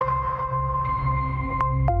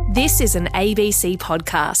This is an ABC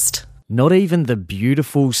podcast. Not even the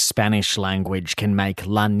beautiful Spanish language can make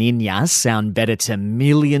La Niña sound better to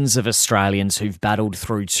millions of Australians who've battled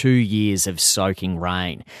through 2 years of soaking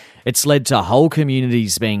rain. It's led to whole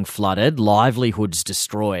communities being flooded, livelihoods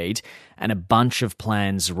destroyed, and a bunch of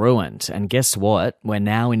plans ruined. And guess what? We're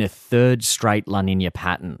now in a third straight La Niña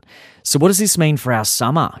pattern. So what does this mean for our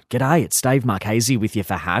summer? G'day, it's Dave Marchese with you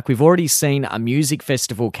for Hack. We've already seen a music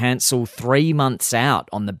festival cancel 3 months out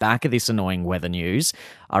on the back of this annoying weather news.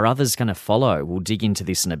 Are others going to follow? We'll dig into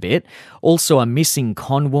this in a bit. Also, a missing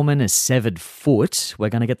con woman, a severed foot. We're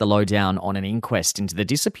going to get the lowdown on an inquest into the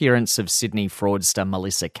disappearance of Sydney fraudster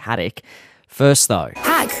Melissa Caddick. First though,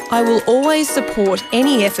 Hack. I will always support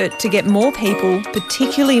any effort to get more people,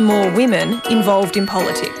 particularly more women, involved in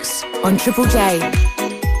politics. On Triple J.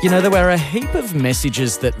 you know, there were a heap of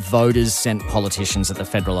messages that voters sent politicians at the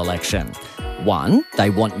federal election. One, they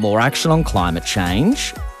want more action on climate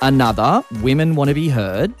change. Another, women want to be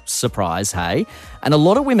heard. Surprise, hey? And a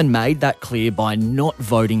lot of women made that clear by not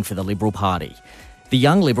voting for the Liberal Party. The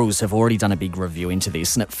Young Liberals have already done a big review into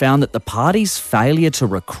this, and it found that the party's failure to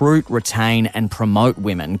recruit, retain and promote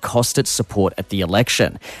women cost its support at the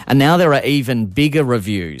election. And now there are even bigger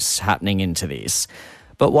reviews happening into this.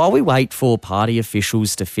 But while we wait for party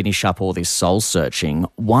officials to finish up all this soul-searching,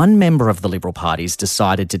 one member of the Liberal Party's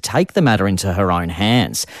decided to take the matter into her own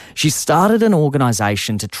hands. She started an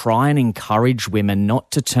organisation to try and encourage women not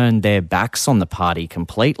to turn their backs on the party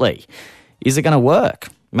completely. Is it going to work?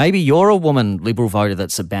 Maybe you're a woman Liberal voter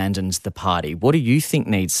that's abandoned the party. What do you think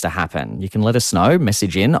needs to happen? You can let us know.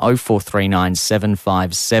 Message in 0439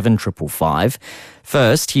 757 555.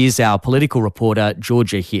 First, here's our political reporter,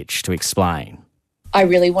 Georgia Hitch, to explain. I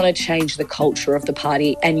really want to change the culture of the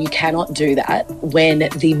party, and you cannot do that when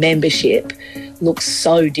the membership looks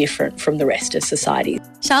so different from the rest of society.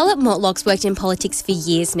 Charlotte Mortlock's worked in politics for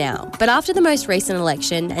years now, but after the most recent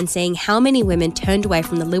election and seeing how many women turned away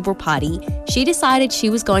from the Liberal Party, she decided she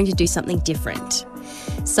was going to do something different.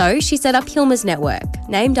 So she set up Hilma's Network,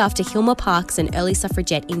 named after Hilma Parks, an early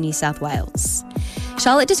suffragette in New South Wales.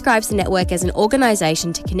 Charlotte describes the network as an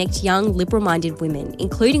organisation to connect young, liberal-minded women,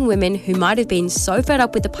 including women who might have been so fed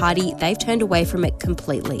up with the party they've turned away from it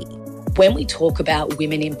completely. When we talk about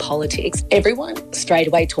women in politics, everyone straight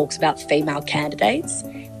away talks about female candidates,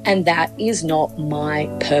 and that is not my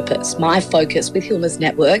purpose. My focus with Hilma's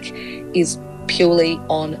Network is purely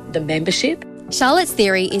on the membership. Charlotte's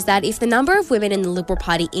theory is that if the number of women in the Liberal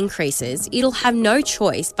Party increases, it'll have no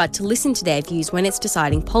choice but to listen to their views when it's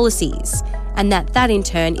deciding policies, and that in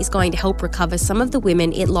turn is going to help recover some of the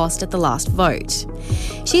women it lost at the last vote.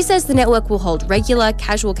 She says the network will hold regular,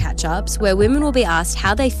 casual catch-ups where women will be asked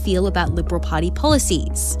how they feel about Liberal Party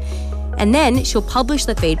policies. And then she'll publish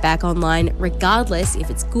the feedback online regardless if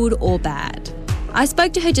it's good or bad. I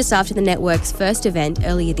spoke to her just after the network's first event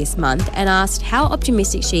earlier this month and asked how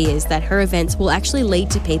optimistic she is that her events will actually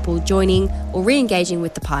lead to people joining or re-engaging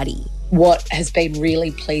with the party. What has been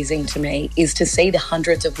really pleasing to me is to see the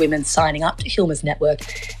hundreds of women signing up to Hilma's Network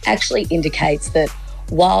actually indicates that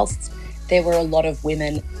whilst there were a lot of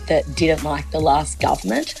women that didn't like the last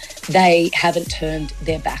government, they haven't turned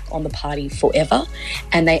their back on the party forever,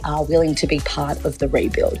 and they are willing to be part of the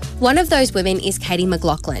rebuild. One of those women is Katie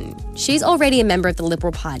McLaughlin. She's already a member of the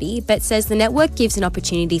Liberal Party, but says the network gives an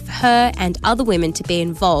opportunity for her and other women to be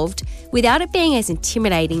involved without it being as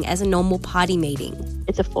intimidating as a normal party meeting.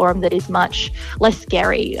 It's a forum that is much less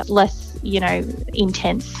scary, less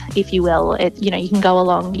intense, if you will. You can go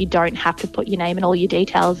along, you don't have to put your name and all your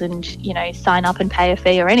details and, sign up and pay a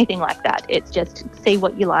fee or anything like that. It's just see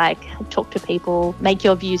what you like, talk to people, make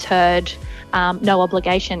your views heard, no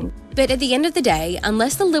obligation. But at the end of the day,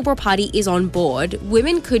 unless the Liberal Party is on board,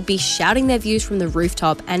 women could be shouting their views from the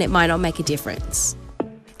rooftop and it might not make a difference.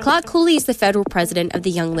 Clark Cooley is the federal president of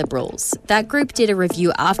the Young Liberals. That group did a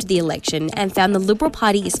review after the election and found the Liberal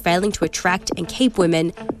Party is failing to attract and keep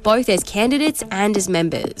women, both as candidates and as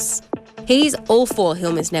members. He's all for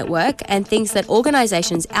Hilma's Network and thinks that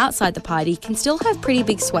organisations outside the party can still have pretty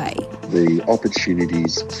big sway. The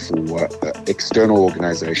opportunities for external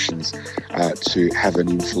organisations to have an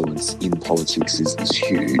influence in politics is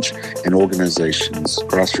huge, and organisations,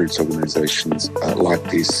 grassroots organisations like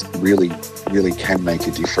this really can make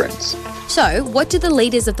a difference. So, what do the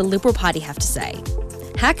leaders of the Liberal Party have to say?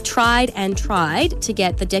 Hack tried to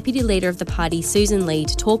get the deputy leader of the party, Susan Lee,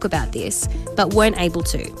 to talk about this, but weren't able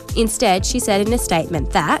to. Instead, she said in a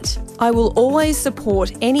statement that I will always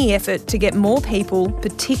support any effort to get more people,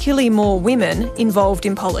 particularly more women, involved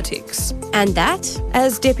in politics. And that,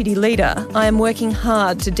 as Deputy Leader, I am working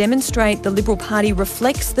hard to demonstrate the Liberal Party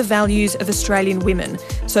reflects the values of Australian women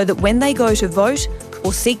so that when they go to vote,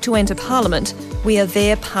 or seek to enter Parliament, we are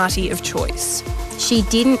their party of choice. She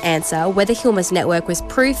didn't answer whether Hilmer's network was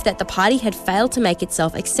proof that the party had failed to make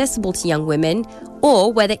itself accessible to young women,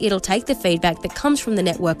 or whether it'll take the feedback that comes from the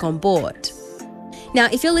network on board. Now,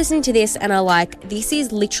 if you're listening to this and are like, this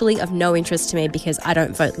is literally of no interest to me because I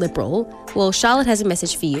don't vote Liberal, well, Charlotte has a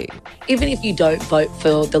message for you. Even if you don't vote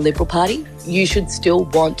for the Liberal Party, you should still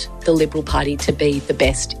want the Liberal Party to be the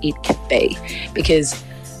best it can be, because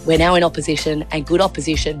we're now in opposition, and good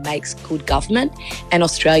opposition makes good government, and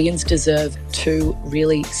Australians deserve two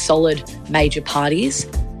really solid major parties.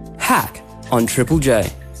 Hack on Triple J.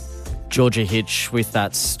 Georgia Hitch with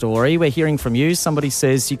that story. We're hearing from you. Somebody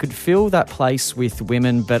says you could fill that place with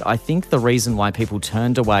women, but I think the reason why people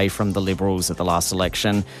turned away from the Liberals at the last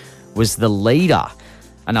election was the leader.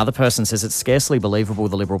 Another person says it's scarcely believable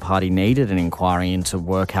the Liberal Party needed an inquiry into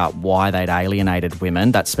work out why they'd alienated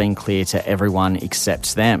women. That's been clear to everyone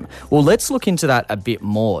except them. Well, let's look into that a bit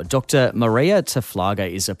more. Dr. Maria Taflaga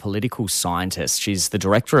is a political scientist. She's the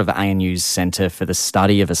director of ANU's Centre for the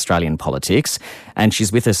Study of Australian Politics, and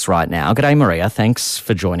she's with us right now. G'day, Maria. Thanks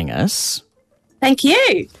for joining us. Thank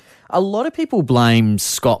you. A lot of people blame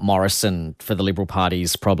Scott Morrison for the Liberal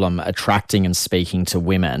Party's problem attracting and speaking to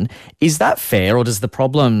women. Is that fair, or does the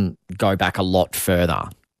problem go back a lot further?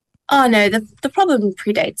 Oh, no, the problem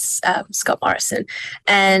predates Scott Morrison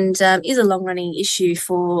and is a long-running issue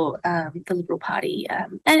for the Liberal Party.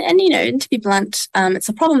 And to be blunt, it's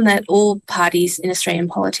a problem that all parties in Australian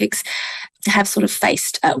politics have sort of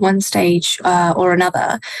faced at one stage or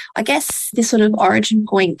another. I guess this sort of origin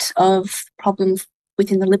point of problems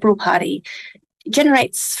within the Liberal Party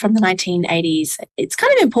generates from the 1980s. It's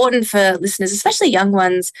kind of important for listeners, especially young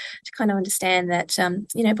ones, to kind of understand that,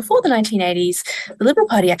 before the 1980s, the Liberal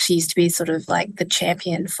Party actually used to be sort of like the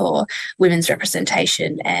champion for women's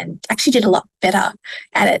representation and actually did a lot better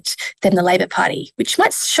at it than the Labor Party, which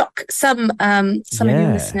might shock some of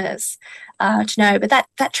your listeners to know. But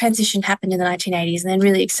that transition happened in the 1980s and then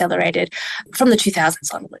really accelerated from the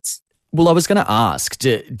 2000s onwards. Well, I was going to ask,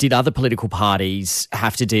 did other political parties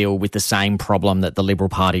have to deal with the same problem that the Liberal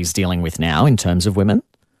Party is dealing with now in terms of women?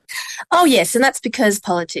 Oh, yes, and that's because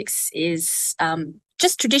politics is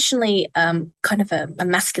just traditionally kind of a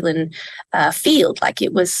masculine field. Like,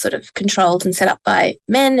 it was sort of controlled and set up by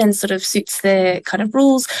men and sort of suits their kind of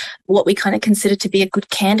rules. What we kind of consider to be a good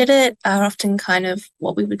candidate are often kind of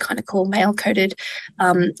what we would kind of call male-coded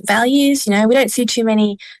values. We don't see too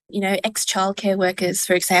many, ex-childcare workers,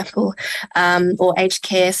 for example, or aged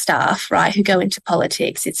care staff, right, who go into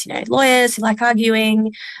politics. It's, lawyers who like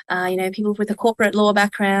arguing, people with a corporate law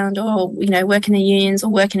background, or, work in the unions or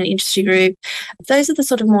work in an industry group. Those are the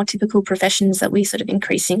sort of more typical professions that we sort of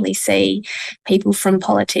increasingly see people from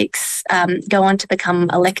politics go on to become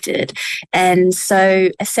elected. And so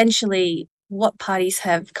essentially what parties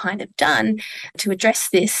have kind of done to address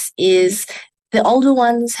this is the older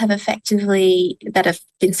ones have that have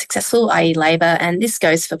been successful, i.e. Labor, and this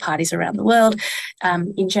goes for parties around the world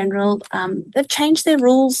in general, they've changed their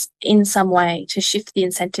rules in some way to shift the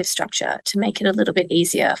incentive structure to make it a little bit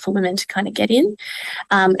easier for women to kind of get in.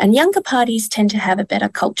 And younger parties tend to have a better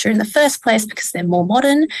culture in the first place because they're more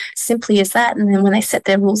modern, simply as that. And then when they set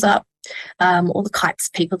their rules up, all the types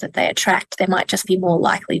of people that they attract, they might just be more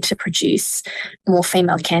likely to produce more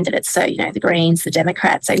female candidates. So, the Greens, the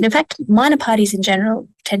Democrats, and in fact, minor parties in general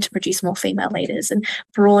tend to produce more female leaders and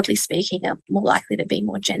broadly speaking are more likely to be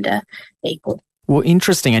more gender equal. Well,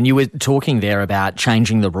 interesting. And you were talking there about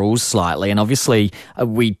changing the rules slightly. And obviously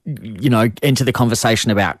we, enter the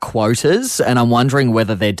conversation about quotas. And I'm wondering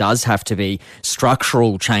whether there does have to be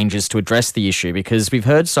structural changes to address the issue, because we've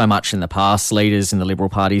heard so much in the past, leaders in the Liberal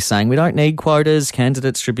Party saying we don't need quotas,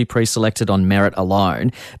 candidates should be pre-selected on merit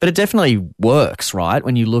alone. But it definitely works, right?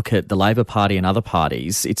 When you look at the Labor Party and other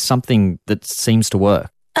parties, it's something that seems to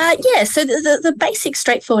work. So the basic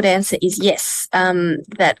straightforward answer is yes,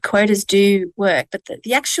 that quotas do work, but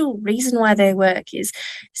the actual reason why they work is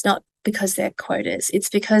it's not because they're quotas. It's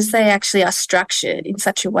because they actually are structured in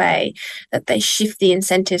such a way that they shift the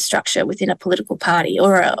incentive structure within a political party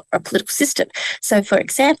or a political system. So, for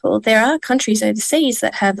example, there are countries overseas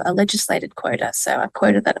that have a legislated quota, so a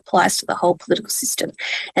quota that applies to the whole political system.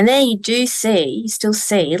 And there you still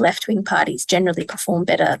see left-wing parties generally perform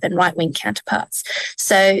better than right-wing counterparts.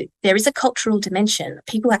 So there is a cultural dimension.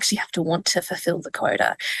 People actually have to want to fulfill the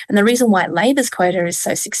quota. And the reason why Labor's quota is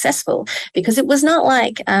so successful, because it was not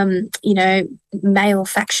like male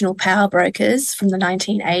factional power brokers from the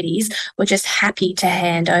 1980s were just happy to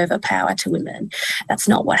hand over power to women. That's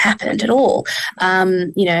not what happened at all.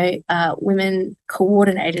 Women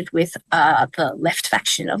coordinated with the left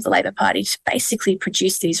faction of the Labor Party to basically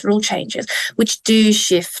produce these rule changes, which do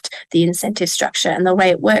shift the incentive structure. And the way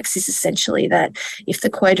it works is essentially that if the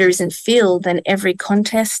quota isn't filled, then every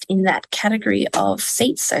contest in that category of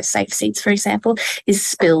seats, so safe seats, for example, is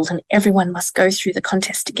spilled and everyone must go through the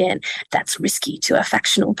contest again. That's risky to a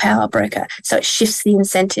factional power broker. So it shifts the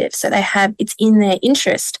incentive. So it's in their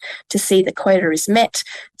interest to see the quota is met.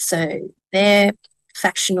 So their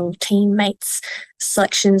factional teammates'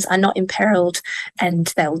 selections are not imperiled,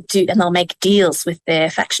 and they'll make deals with their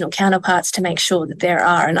factional counterparts to make sure that there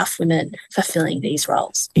are enough women fulfilling these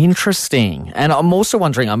roles. Interesting. And I'm also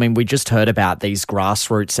wondering, we just heard about these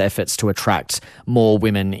grassroots efforts to attract more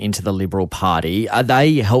women into the Liberal Party. Are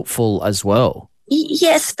they helpful as well?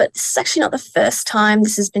 Yes, but this is actually not the first time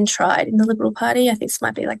this has been tried in the Liberal Party. I think this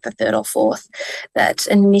might be like the third or fourth, that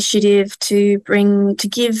an initiative to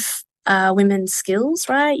give women skills,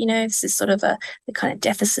 right? This is sort of the kind of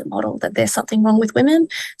deficit model that there's something wrong with women.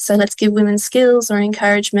 So let's give women skills or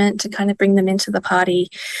encouragement to kind of bring them into the party.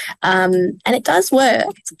 And it does work.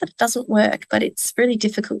 It's not that it doesn't work, but it's really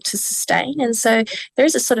difficult to sustain. And so there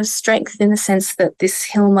is a sort of strength in the sense that this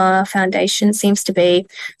Hilmer Foundation seems to be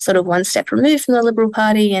sort of one step removed from the Liberal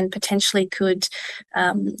Party and potentially could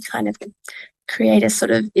kind of create a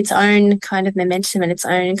sort of its own kind of momentum and its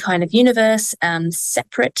own kind of universe,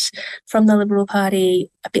 separate from the Liberal Party,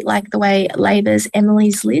 a bit like the way Labor's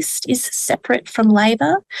Emily's List is separate from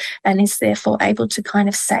Labor and is therefore able to kind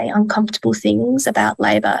of say uncomfortable things about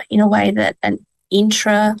Labor in a way that an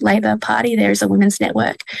intra-Labor Party, there is a women's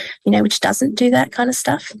network, which doesn't do that kind of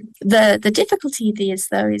stuff. The difficulty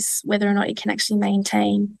is whether or not it can actually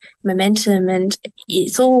maintain momentum. And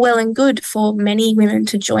it's all well and good for many women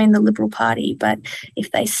to join the Liberal Party, but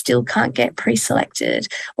if they still can't get pre-selected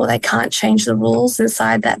or they can't change the rules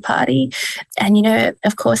inside that party, and,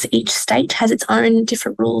 of course, each state has its own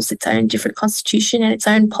different rules, its own different constitution and its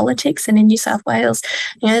own politics. And in New South Wales,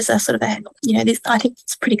 there's a sort of I think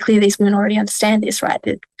it's pretty clear these women already understand this, right,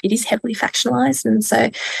 that it is heavily factionalised, and so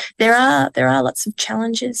there are lots of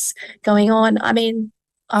challenges going on.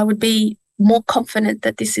 I would be more confident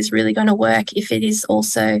that this is really going to work if it is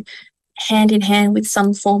also hand in hand with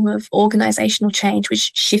some form of organisational change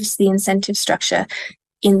which shifts the incentive structure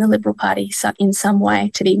in the Liberal Party in some way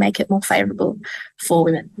to make it more favourable for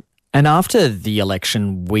women. And after the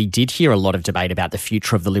election, we did hear a lot of debate about the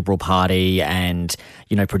future of the Liberal Party and,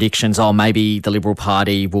 predictions, maybe the Liberal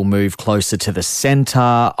Party will move closer to the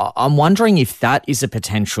centre. I'm wondering if that is a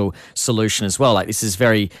potential solution as well. Like, this is a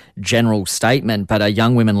very general statement, but are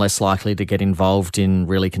young women less likely to get involved in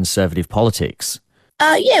really conservative politics?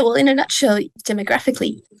 Well, in a nutshell,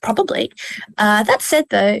 demographically, probably. That said,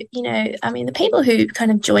 though, the people who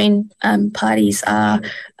kind of join parties are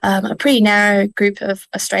a pretty narrow group of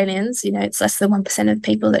Australians. It's less than 1% of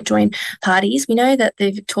people that join parties. We know that the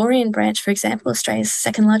Victorian branch, for example, Australia's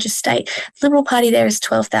second largest state, the Liberal Party there is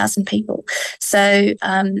 12,000 people. So,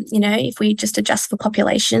 if we just adjust for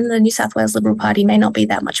population, the New South Wales Liberal Party may not be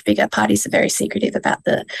that much bigger. Parties are very secretive about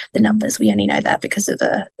the numbers. We only know that because of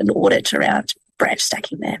an audit around branch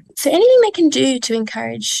stacking there. So anything they can do to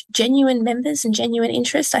encourage genuine members and genuine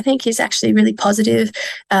interest, I think, is actually really positive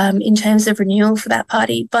in terms of renewal for that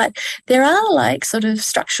party. But there are sort of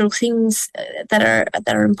structural things that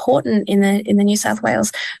are important in the New South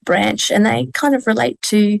Wales branch, and they kind of relate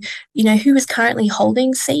to who is currently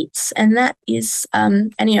holding seats, and that is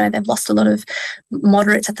they've lost a lot of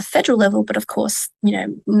moderates at the federal level, but of course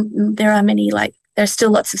there are many there's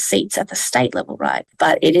still lots of seats at the state level, right?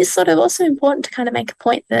 But it is sort of also important to kind of make a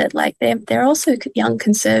point that there are also young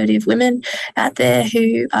conservative women out there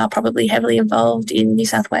who are probably heavily involved in New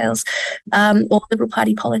South Wales or Liberal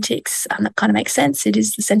Party politics. That kind of makes sense. It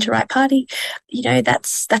is the centre-right party.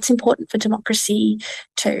 That's important for democracy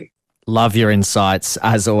too. Love your insights,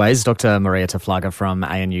 as always. Dr. Maria Taflaga from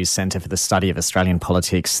ANU's Centre for the Study of Australian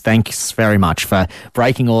Politics. Thanks very much for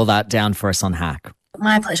breaking all that down for us on Hack.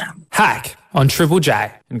 My pleasure. Hack on Triple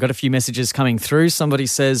J. And got a few messages coming through. Somebody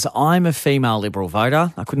says, I'm a female Liberal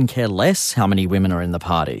voter. I couldn't care less how many women are in the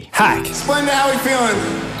party. Hack. Splendid, how are we feeling?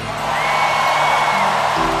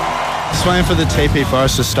 Just waiting for the TP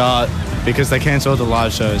Forest to start because they cancelled the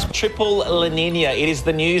live shows. Triple La Nina. It is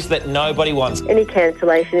the news that nobody wants. Any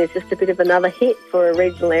cancellation is just a bit of another hit for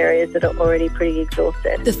regional areas that are already pretty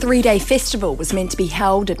exhausted. The 3-day festival was meant to be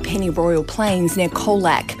held at Pennyroyal Plains near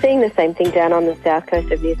Colac. Seeing the same thing down on the south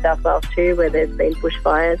coast of New South Wales too, where there's been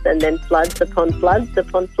bushfires and then floods upon floods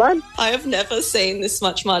upon floods. I have never seen this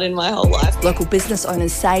much mud in my whole life. Local business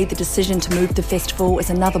owners say the decision to move the festival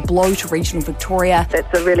is another blow to regional Victoria.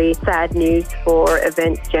 It's a really sad news for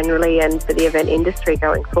events generally and for the event industry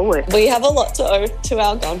going forward. We have a lot to owe to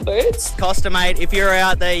our gumboots. Costa, mate, if you're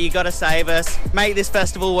out there, you got to save us. Make this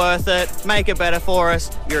festival worth it. Make it better for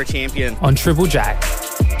us. You're a champion. On Triple J.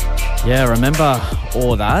 Yeah, remember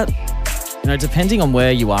all that? You know, depending on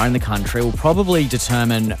where you are in the country will probably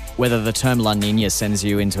determine whether the term La Nina sends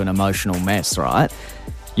you into an emotional mess, right?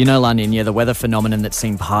 You know La Nina, the weather phenomenon that's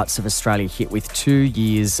seen parts of Australia hit with 2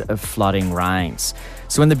 years of flooding rains.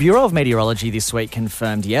 So when the Bureau of Meteorology this week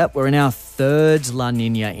confirmed, yep, we're in our third La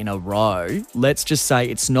Nina in a row, let's just say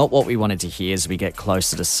it's not what we wanted to hear as we get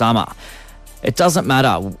closer to summer. It doesn't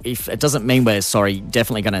matter if it doesn't mean we're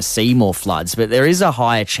definitely going to see more floods, but there is a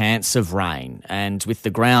higher chance of rain. And with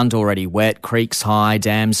the ground already wet, creeks high,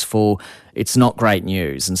 dams full, it's not great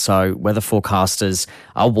news. And so weather forecasters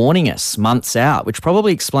are warning us months out, which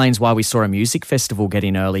probably explains why we saw a music festival get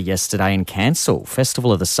in early yesterday and cancel.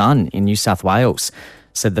 Festival of the Sun in New South Wales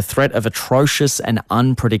said the threat of atrocious and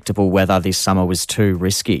unpredictable weather this summer was too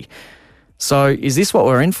risky. So is this what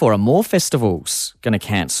we're in for? Are more festivals going to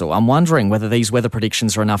cancel? I'm wondering whether these weather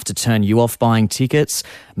predictions are enough to turn you off buying tickets,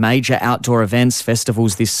 major outdoor events,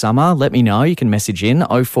 festivals this summer. Let me know. You can message in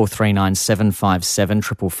 0439 757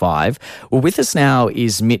 555. Well, with us now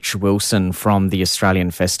is Mitch Wilson from the Australian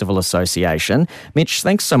Festival Association. Mitch,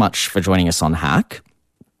 thanks so much for joining us on Hack.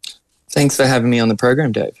 Thanks for having me on the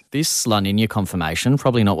program, Dave. This La Nina confirmation,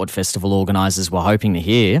 probably not what festival organisers were hoping to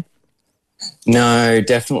hear. No,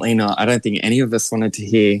 definitely not. I don't think any of us wanted to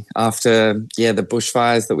hear after, the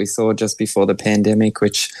bushfires that we saw just before the pandemic,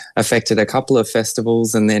 which affected a couple of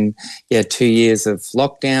festivals, and then, 2 years of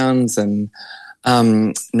lockdowns and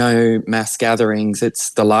no mass gatherings. It's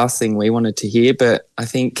the last thing we wanted to hear, but I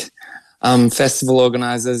think festival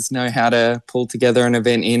organisers know how to pull together an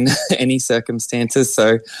event in any circumstances.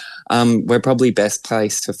 So we're probably best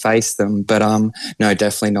placed to face them. But no,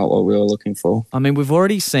 definitely not what we were looking for. I mean, we've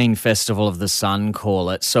already seen Festival of the Sun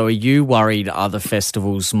call it. So are you worried other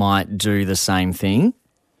festivals might do the same thing?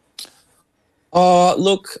 Oh,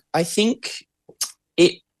 look, I think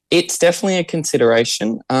it's definitely a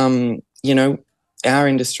consideration. Our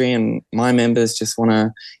industry and my members just want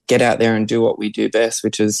to get out there and do what we do best,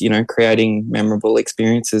 which is, creating memorable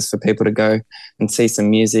experiences for people to go and see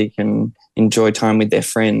some music and enjoy time with their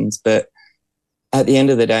friends. But at the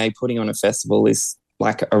end of the day, putting on a festival is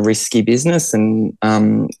like a risky business, and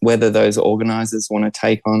whether those organisers want to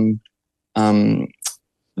take on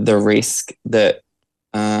the risk that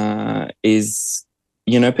is,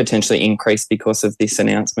 potentially increased because of this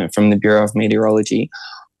announcement from the Bureau of Meteorology,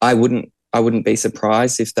 I wouldn't be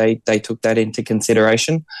surprised if they took that into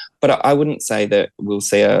consideration. But I wouldn't say that we'll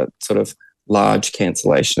see a sort of large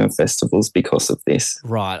cancellation of festivals because of this.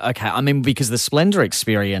 Right, okay. I mean, because the Splendour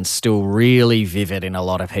experience still really vivid in a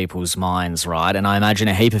lot of people's minds, right? And I imagine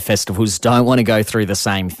a heap of festivals don't want to go through the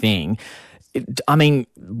same thing. I mean,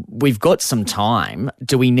 we've got some time.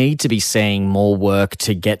 Do we need to be seeing more work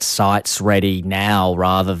to get sites ready now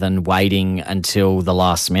rather than waiting until the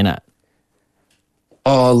last minute?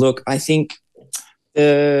 Oh, look, I think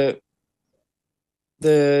the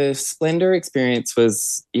Splendour experience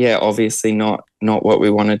was, obviously not what we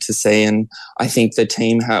wanted to see. And I think the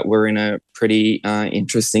team were in a pretty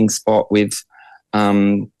interesting spot with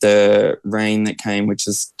the rain that came, which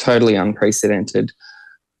is totally unprecedented.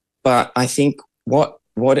 But I think what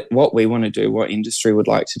we want to do, what industry would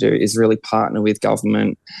like to do, is really partner with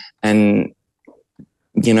government and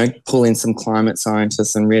pull in some climate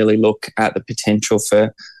scientists and really look at the potential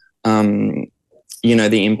for,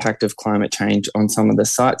 the impact of climate change on some of the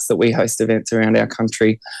sites that we host events around our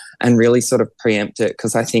country, and really sort of preempt it,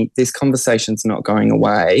 because I think this conversation's not going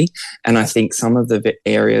away. And I think some of the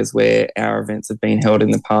areas where our events have been held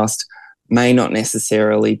in the past may not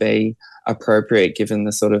necessarily be appropriate given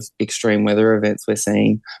the sort of extreme weather events we're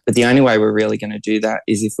seeing. But the only way we're really going to do that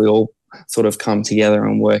is if we all sort of come together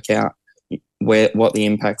and work out what the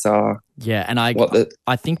impacts are. Yeah, and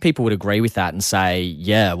I think people would agree with that and say,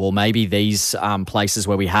 well, maybe these places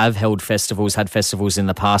where we have had festivals in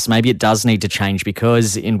the past, maybe it does need to change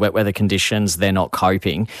because in wet weather conditions they're not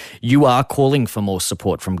coping. You are calling for more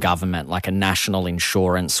support from government, like a national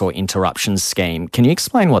insurance or interruption scheme. Can you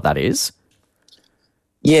explain what that is?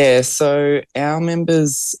 Yeah, so our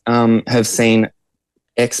members have seen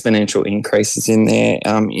exponential increases in their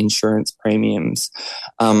insurance premiums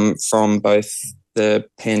from both the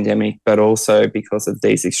pandemic, but also because of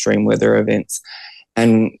these extreme weather events.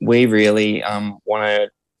 And we really want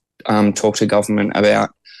to talk to government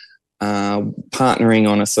about partnering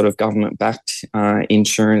on a sort of government-backed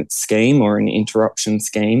insurance scheme or an interruption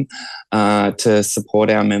scheme to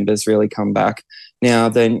support our members really come back. Now,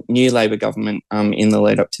 the new Labor government in the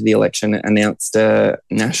lead up to the election announced a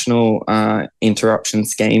national interruption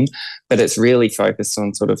scheme, but it's really focused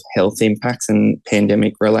on sort of health impacts and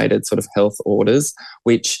pandemic-related sort of health orders,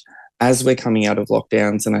 which as we're coming out of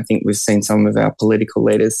lockdowns, and I think we've seen some of our political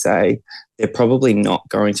leaders say, they're probably not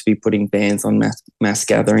going to be putting bans on mass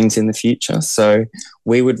gatherings in the future. So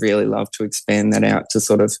we would really love to expand that out to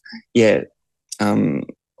sort of,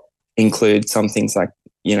 include some things like,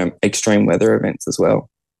 extreme weather events as well.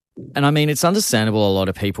 And I mean, it's understandable a lot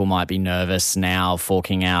of people might be nervous now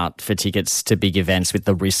forking out for tickets to big events with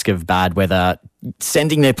the risk of bad weather,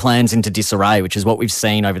 sending their plans into disarray, which is what we've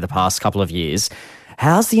seen over the past couple of years.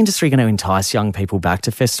 How's the industry going to entice young people back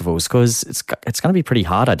to festivals? Because it's going to be pretty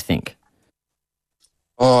hard, I'd think.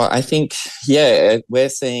 Oh, I think, we're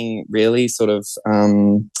seeing really sort of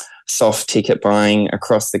soft ticket buying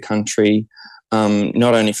across the country,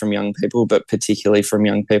 not only from young people, but particularly from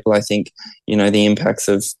young people. I think, the impacts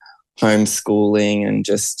of homeschooling and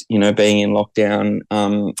just, being in lockdown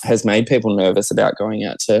has made people nervous about going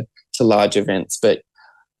out to large events. But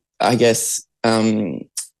I guess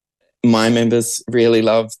my members really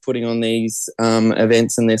love putting on these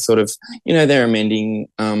events, and they're sort of, they're amending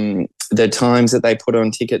the times that they put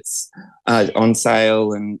on tickets on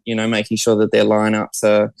sale, and, making sure that their lineups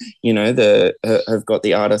are, have got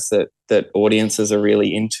the artists that audiences are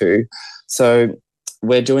really into. So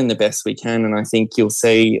we're doing the best we can, and I think you'll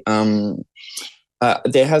see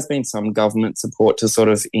there has been some government support to sort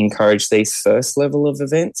of encourage these first level of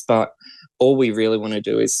events, but all we really want to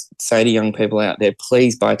do is say to young people out there,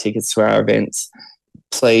 please buy tickets to our events,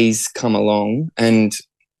 please come along, and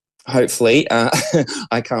hopefully,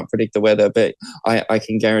 I can't predict the weather, but I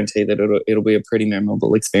can guarantee that it'll be a pretty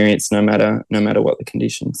memorable experience no matter what the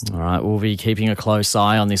conditions. All right, we'll be keeping a close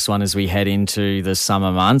eye on this one as we head into the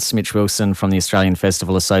summer months. Mitch Wilson from the Australian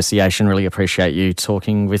Festival Association, really appreciate you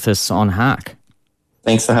talking with us on Hack.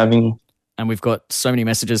 Thanks for having me. And we've got so many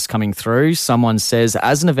messages coming through. Someone says,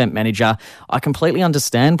 as an event manager, I completely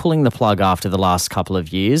understand pulling the plug after the last couple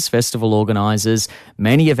of years. Festival organisers,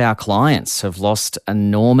 many of our clients have lost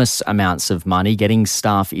enormous amounts of money. Getting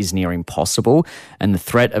staff is near impossible, and the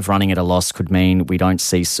threat of running at a loss could mean we don't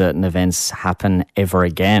see certain events happen ever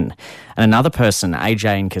again. And another person,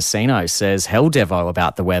 AJ in Casino, says, hell devo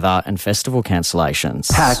about the weather and festival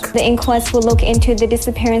cancellations. Hack. The inquest will look into the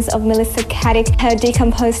disappearance of Melissa Caddick. Her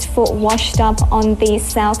decomposed foot washed up on the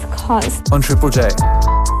south coast. On Triple J.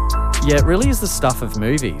 Yeah, it really is the stuff of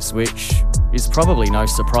movies, which is probably no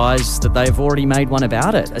surprise that they've already made one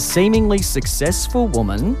about it. A seemingly successful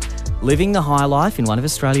woman living the high life in one of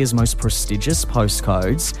Australia's most prestigious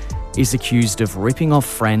postcodes is accused of ripping off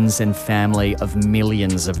friends and family of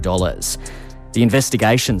millions of dollars. The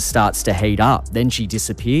investigation starts to heat up, then she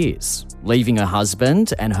disappears, leaving her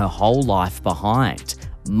husband and her whole life behind.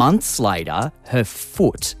 Months later, her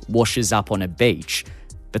foot washes up on a beach,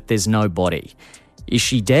 but there's no body. Is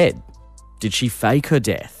she dead? Did she fake her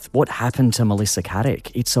death? What happened to Melissa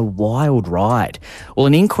Caddick? It's a wild ride. Well,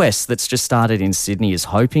 an inquest that's just started in Sydney is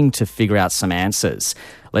hoping to figure out some answers.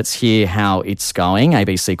 Let's hear how it's going.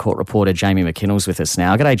 ABC Court reporter Jamie McKinnell's with us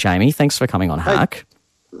now. G'day, Jamie. Thanks for coming on Hack.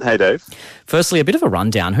 Hey, Dave. Firstly, a bit of a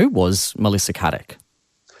rundown. Who was Melissa Caddick?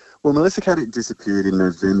 Well, Melissa Caddick disappeared in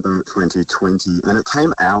November 2020, and it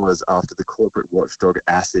came hours after the corporate watchdog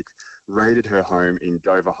ASIC raided her home in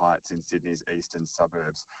Dover Heights in Sydney's eastern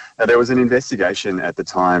suburbs. Now, there was an investigation at the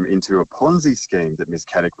time into a Ponzi scheme that Ms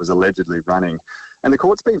Caddick was allegedly running, and the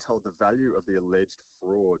court's been told the value of the alleged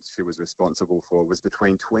frauds she was responsible for was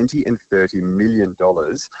between $20 and $30 million.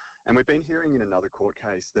 And we've been hearing in another court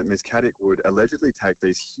case that Ms Caddick would allegedly take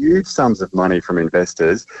these huge sums of money from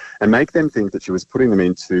investors and make them think that she was putting them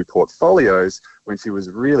into portfolios when she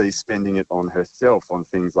was really spending it on herself, on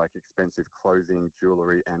things like expensive clothing,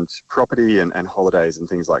 jewellery and property and holidays and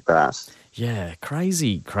things like that. Yeah,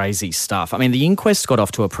 crazy stuff. I mean, the inquest got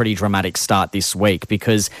off to a pretty dramatic start this week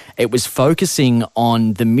because it was focusing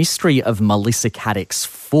on the mystery of Melissa Caddick's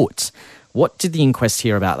foot. What did the inquest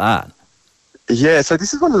hear about that? Yeah, so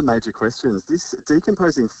this is one of the major questions. This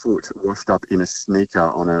decomposing foot washed up in a sneaker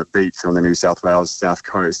on a beach on the New South Wales south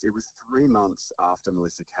coast. It was 3 months after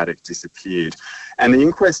Melissa Caddick disappeared. And the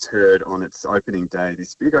inquest heard on its opening day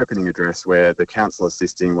this big opening address where the counsel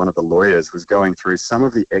assisting one of the lawyers was going through some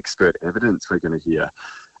of the expert evidence we're going to hear.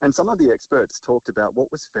 And some of the experts talked about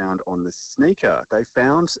what was found on the sneaker. They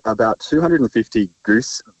found about 250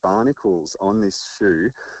 goose barnacles on this shoe,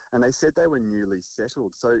 and they said they were newly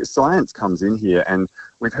settled. So science comes in here, and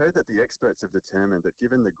we've heard that the experts have determined that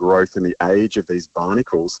given the growth and the age of these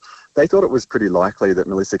barnacles, they thought it was pretty likely that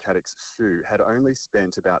Melissa Caddick's shoe had only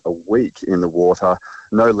spent about a week in the water,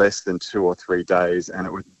 no less than 2 or 3 days, and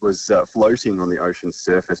it was floating on the ocean's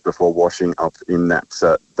surface before washing up in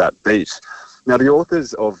that beach. Now, the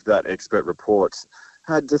authors of that expert report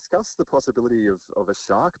had discussed the possibility of a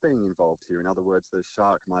shark being involved here. In other words, the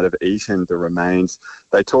shark might have eaten the remains.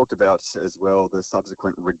 They talked about as well the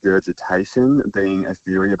subsequent regurgitation being a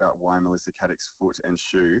theory about why Melissa Caddick's foot and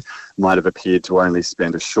shoe might have appeared to only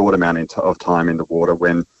spend a short amount of time in the water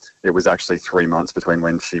when it was actually 3 months between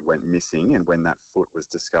when she went missing and when that foot was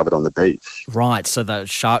discovered on the beach. Right, so the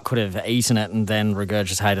shark could have eaten it and then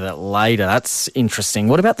regurgitated it later. That's interesting.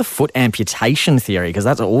 What about the foot amputation theory? Because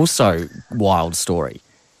that's also a wild story.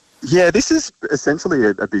 Yeah, this is essentially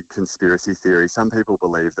a big conspiracy theory. Some people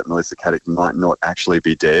believe that Melissa Caddick might not actually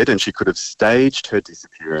be dead and she could have staged her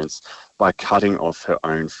disappearance by cutting off her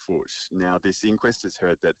own foot. Now, this inquest has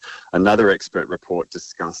heard that another expert report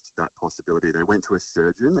discussed that possibility. They went to a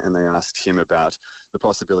surgeon and they asked him about the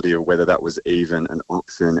possibility of whether that was even an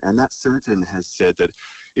option. And that surgeon has said that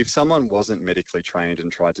if someone wasn't medically trained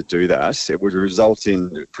and tried to do that, it would result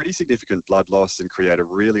in pretty significant blood loss and create a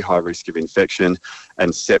really high risk of infection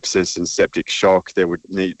and sepsis and septic shock. There would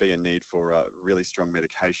be a need for really strong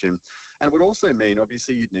medication. And it would also mean,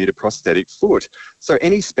 obviously, you'd need a prosthetic foot. So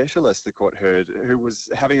any specialist, the court heard, who was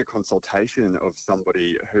having a consultation of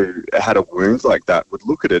somebody who had a wound like that would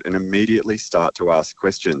look at it and immediately start to ask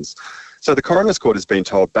questions. So the coroner's court has been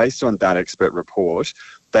told, based on that expert report,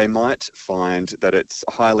 they might find that it's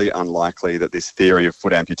highly unlikely that this theory of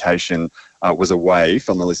foot amputation was a way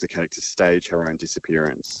for Melissa Caddick to stage her own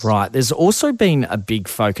disappearance. Right. There's also been a big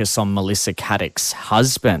focus on Melissa Caddick's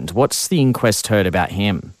husband. What's the inquest heard about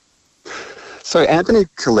him? So Anthony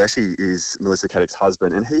Coletti is Melissa Caddick's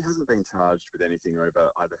husband, and he hasn't been charged with anything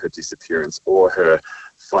over either her disappearance or her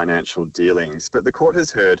financial dealings. But the court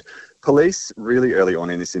has heard police really early on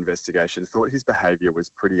in this investigation thought his behaviour was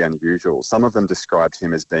pretty unusual. Some of them described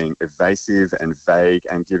him as being evasive and vague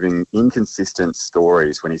and giving inconsistent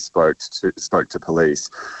stories when he spoke to police.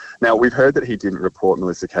 Now, we've heard that he didn't report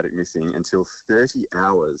Melissa Caddick missing until 30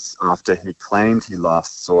 hours after he claimed he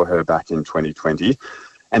last saw her back in 2020.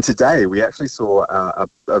 And today we actually saw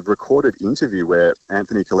a recorded interview where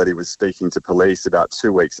Anthony Coletti was speaking to police about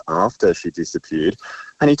 2 weeks after she disappeared.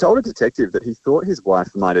 And he told a detective that he thought his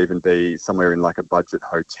wife might even be somewhere in like a budget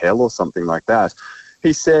hotel or something like that.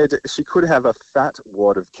 He said she could have a fat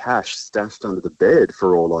wad of cash stashed under the bed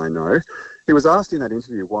for all I know. He was asked in that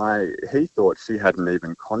interview why he thought she hadn't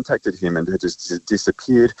even contacted him and had just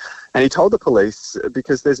disappeared. And he told the police,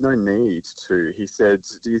 because there's no need to. He said,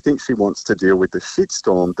 do you think she wants to deal with the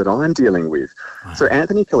shitstorm that I'm dealing with? Wow. So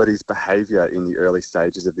Anthony Coletti's behaviour in the early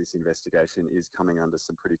stages of this investigation is coming under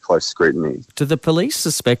some pretty close scrutiny. Do the police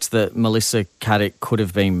suspect that Melissa Caddick could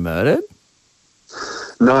have been murdered?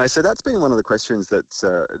 No, so that's been one of the questions that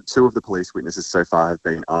 2 of the police witnesses so far have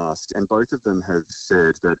been asked, and both of them have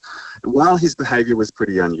said that while his behaviour was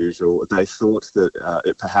pretty unusual, they thought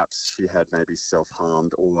that perhaps she had maybe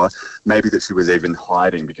self-harmed, or maybe that she was even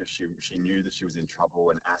hiding because she knew that she was in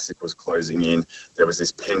trouble and ASIC was closing in. There was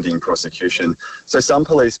this pending prosecution. So some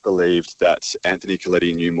police believed that Anthony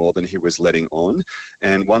Coletti knew more than he was letting on,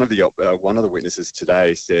 and one of the witnesses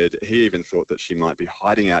today said he even thought that she might be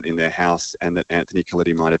hiding out in their house and that Anthony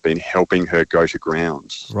Coletti might have been helping her go to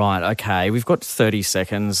ground. Right, okay. We've got 30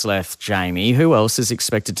 seconds left, Jamie. Who else is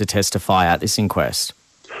expected to testify at this inquest?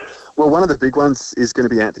 Well, one of the big ones is going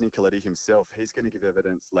to be Anthony Coletti himself. He's going to give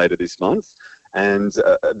evidence later this month. And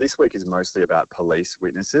this week is mostly about police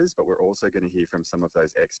witnesses, but we're also going to hear from some of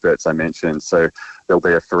those experts I mentioned. So there'll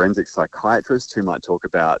be a forensic psychiatrist who might talk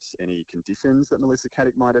about any conditions that Melissa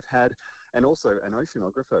Caddick might have had, and also an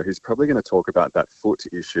oceanographer who's probably going to talk about that foot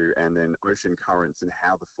issue and then ocean currents and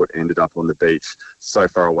how the foot ended up on the beach so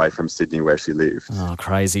far away from Sydney where she lived. Oh,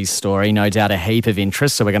 crazy story. No doubt a heap of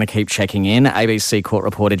interest, so we're going to keep checking in. ABC court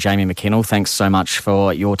reporter Jamie McKinnell, thanks so much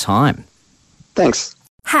for your time. Thanks.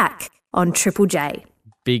 Hack on Triple J.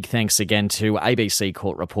 Big thanks again to ABC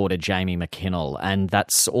court reporter Jamie McKinnell. And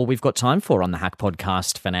that's all we've got time for on the Hack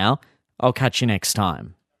podcast for now. I'll catch you next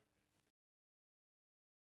time.